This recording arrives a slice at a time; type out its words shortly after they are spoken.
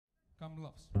Come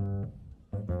gloves.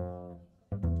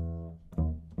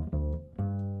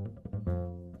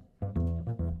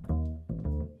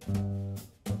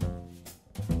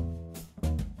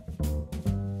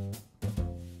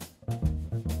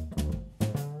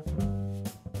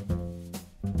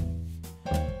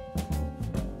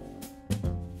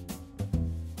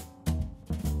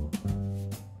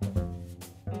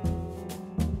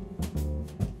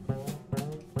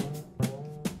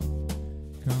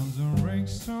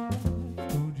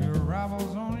 Put your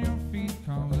rivals on your feet,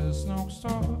 comes a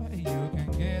snowstorm. You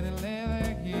can get a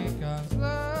leather key, cause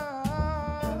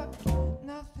love,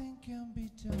 nothing can be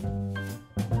done.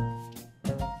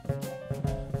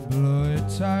 Blow a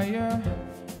tire,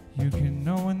 you can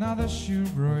know another shoe.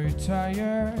 Blow a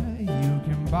tire, you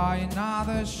can buy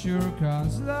another shoe,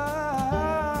 cause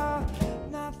love,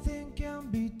 nothing can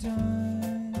be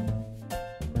done.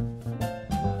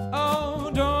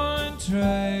 Oh, don't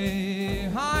try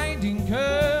hiding,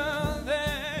 girl,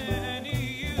 then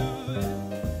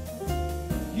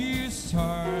you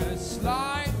start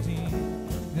sliding,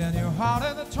 then your heart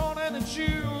and the tone and the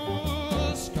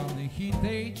juice come the heat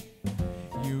age.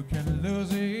 You can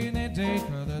lose it in a day,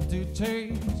 cause the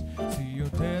dictates see your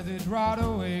desert right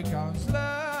away, comes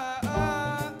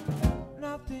love,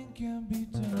 nothing can be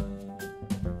done.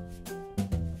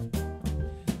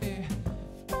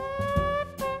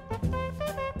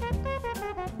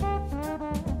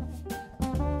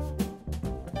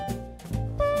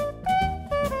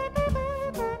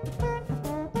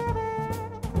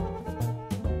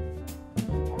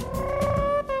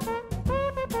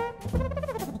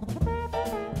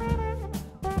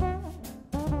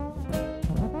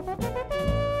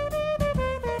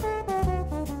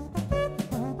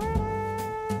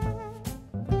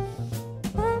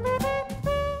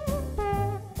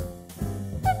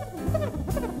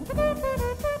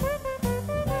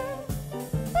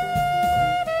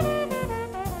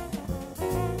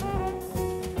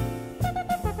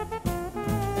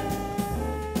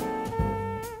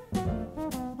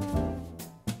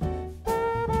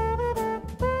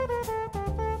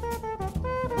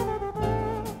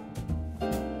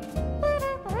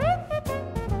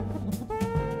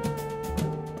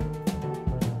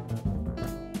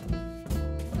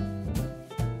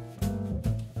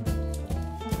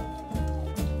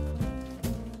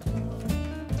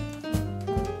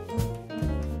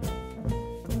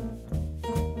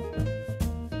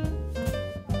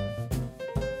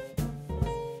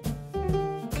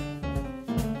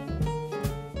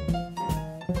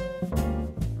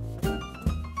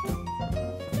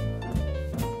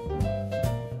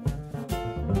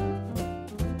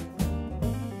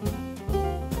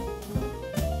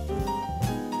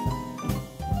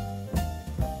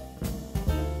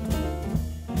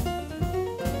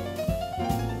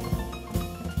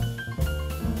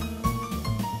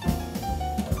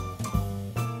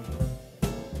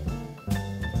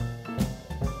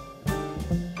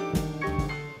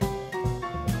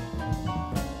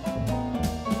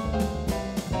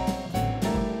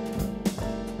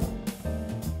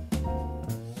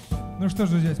 Ну что ж,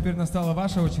 друзья, теперь настала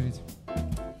ваша очередь.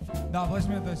 Да,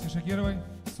 аплодисменты Асии Шакировой.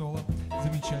 Соло.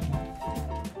 Замечательно.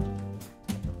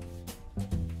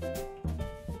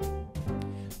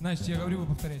 Значит, я говорю, вы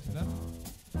повторяете, да?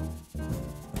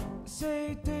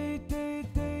 Say day day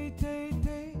day day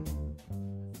day.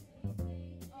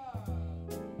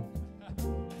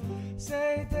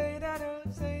 Say day da do,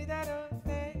 say da do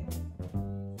day.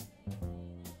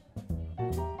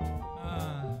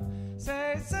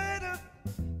 Say do, say do.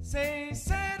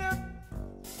 Say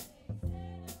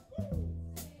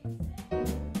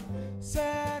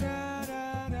da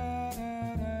da da da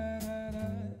da da.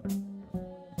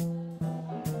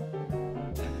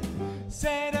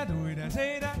 Say da do da,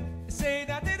 say da. Say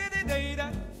da da da da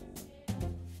da.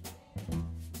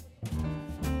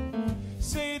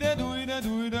 Say da do da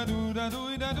do da do da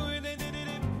do da do da da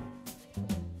da.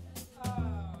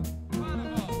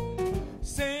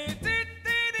 Say da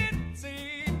da da,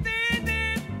 say da da.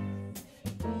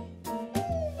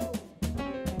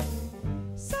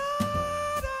 Sa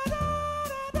da da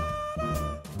da da.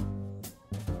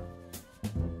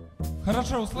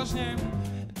 Хорошо, усложняем.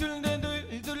 Дуль да дуй,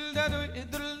 дуль да дуй,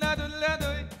 дуль да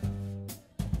дуй.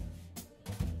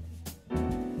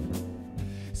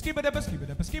 Skip it up, skip it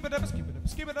up, skip it up, skip it up,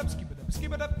 skip it up, skip it up,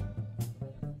 skip it up.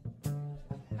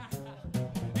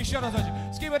 Еще разочек.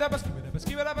 Skip it up, skip it up,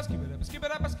 skip it up, skip it up, skip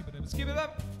it up, skip it up, skip it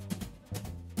up.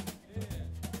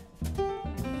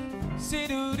 Si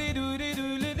do di do di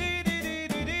do di di di di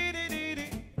di di di.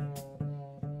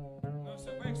 Ну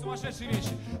все, мои сумасшедшие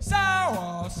вещи.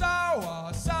 Сауа,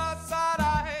 сауа, са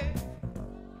сарай.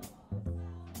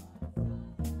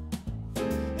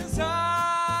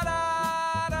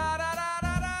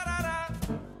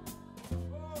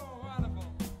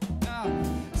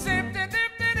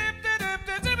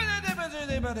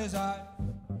 brother's eye.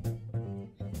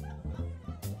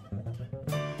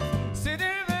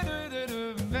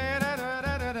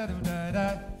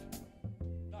 Так,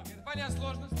 это понятно,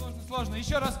 сложно.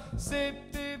 Еще раз.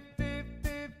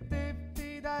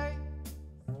 Сип-тип-тип-тип-тип-ти-дай.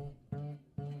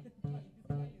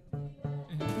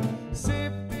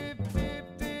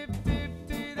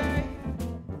 Сип-тип-тип-тип-тип-ти-дай.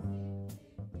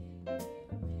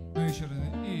 Ну еще раз.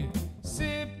 И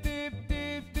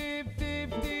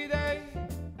сип-тип-тип-тип-тип-ти-дай.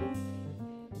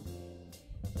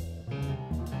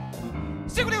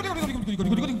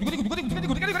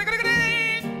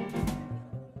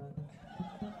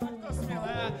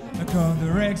 Call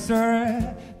the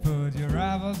Rexer, put your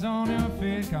rifles on your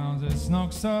feet, comes the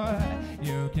snook sword.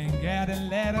 You can get a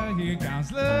letter, here comes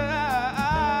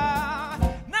love.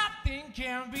 Nothing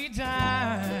can be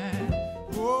done.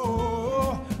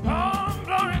 Oh, I'm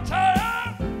blowing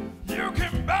tired. You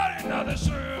can buy another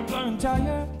shirt. Blowing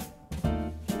tired.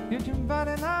 You can buy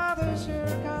another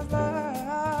shirt, comes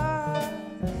love.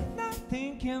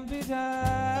 Nothing can be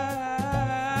done.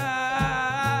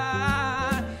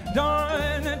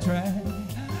 Don't try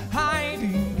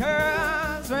hiding,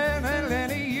 'cause when I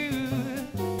let you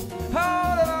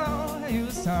hold on,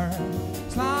 you start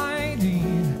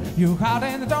sliding. You hide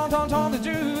and don't the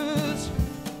juice.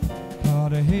 For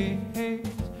the hate,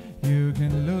 you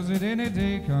can lose it any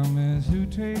day. Come as you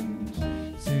taste.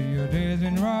 See your days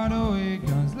and run away,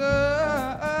 'cause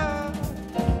love,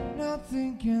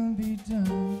 nothing can be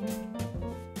done.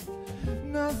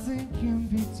 Nothing can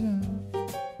be done.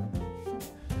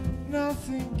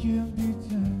 Nothing can be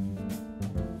done.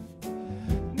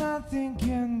 Nothing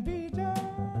can be done.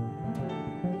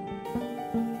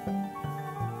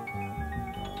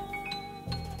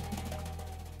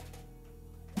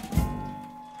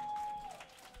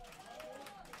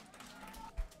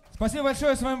 Спасибо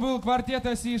большое. С вами был квартет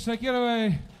Асии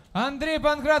Шакировой. Андрей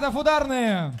Панкратов,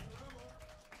 ударные.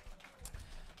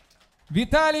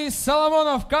 Виталий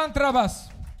Соломонов, контрабас.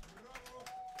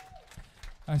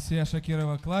 Асия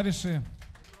Шакирова, клавиши.